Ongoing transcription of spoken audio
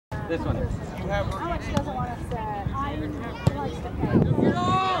This one. How much doesn't want us to? He likes to pay.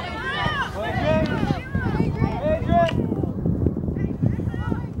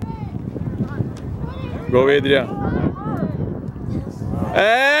 Go, Adrian.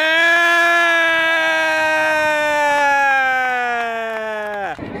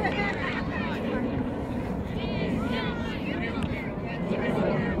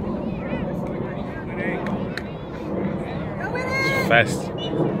 Fast.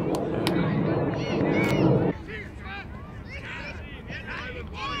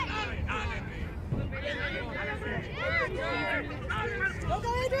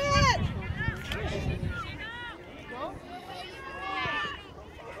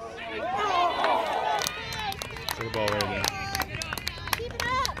 Take the ball right there. Keep it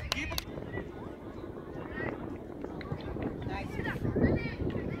up.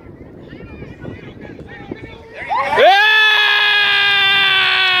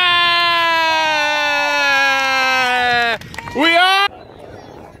 We are.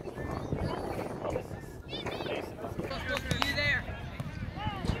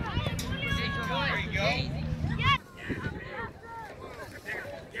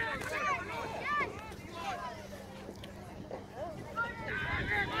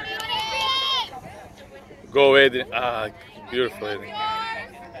 Go, Adrian. Ah, beautiful, Adrian.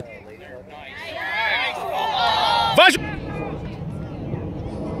 Vai!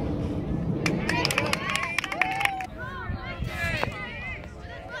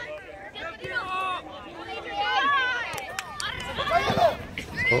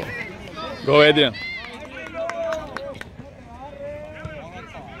 Oh. Go, Adrian.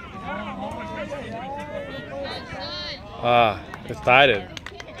 Ah, it's tired.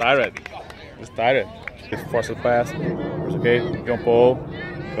 It's tired. Force the pass. It's okay. Jump ball.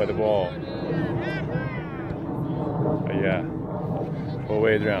 Cut the ball. Yeah. Go,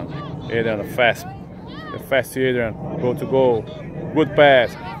 Adrian. Adrian, the fast Adrian. Go to goal. Good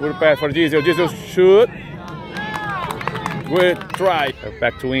pass. Good pass for Diesel. Diesel shoot. Good try.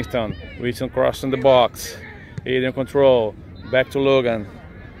 Back to Winston. Winston crossing the box. Adrian control. Back to Logan.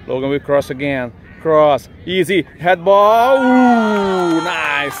 Logan will cross again. Cross. Easy. Head ball. Ooh,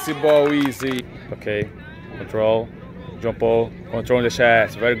 nice ball. Easy. Okay. Control. Jump ball. Controlling the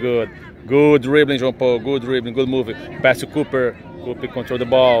shots. Very good. Good dribbling, João Paulo. Good dribbling. Good moving. Pass to Cooper. Cooper control the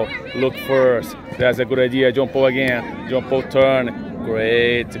ball. Look first. That's a good idea. João Paulo again. João Paulo turn.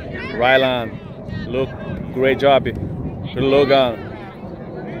 Great. Rylan. Look. Great job. Good Logan.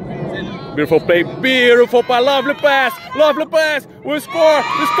 Beautiful play. Beautiful pass. Lovely pass. Lovely pass. We score.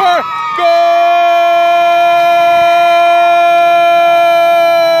 We score. Goal!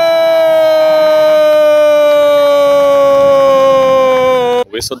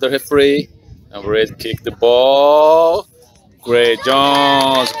 Whistle the referee. And we're ready to kick the ball. Great,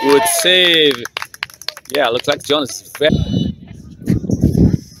 Jones. Good save. Yeah, looks like Jones is very.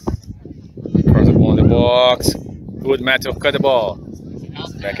 Cross the ball in the box. Good Matthew, cut the ball.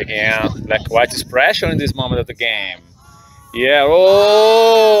 Back again. Black White is pressure in this moment of the game. Yeah,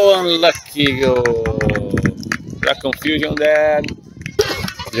 oh, unlucky goal. Got confusion there.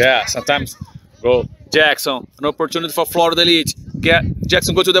 Yeah, sometimes go. Jackson, an opportunity for Florida Elite. Get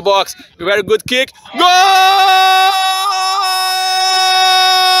Jackson, go to the box. Very good kick. Goal!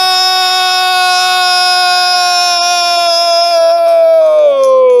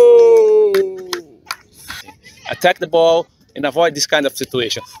 Attack the ball and avoid this kind of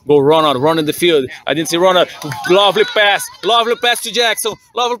situation. Go Ronald, run in the field. I didn't see Ronald. Lovely pass to Jackson.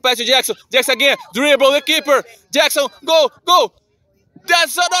 Lovely pass to Jackson. Jackson again, dribble the keeper. Jackson, go.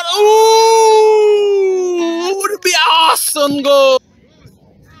 That's not. Ooh, would be awesome goal.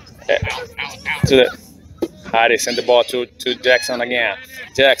 To the Harry send the ball to Jackson again.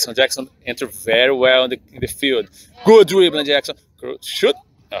 Jackson entered very well in the field. Good dribbling, Jackson. Good shoot.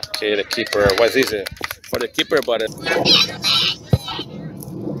 Okay, the keeper was easy for the keeper, but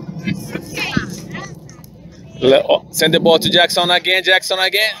send the ball to Jackson again.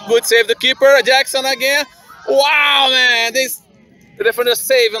 Good save the keeper. Jackson again. Wow, man, the defender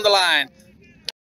save on the line.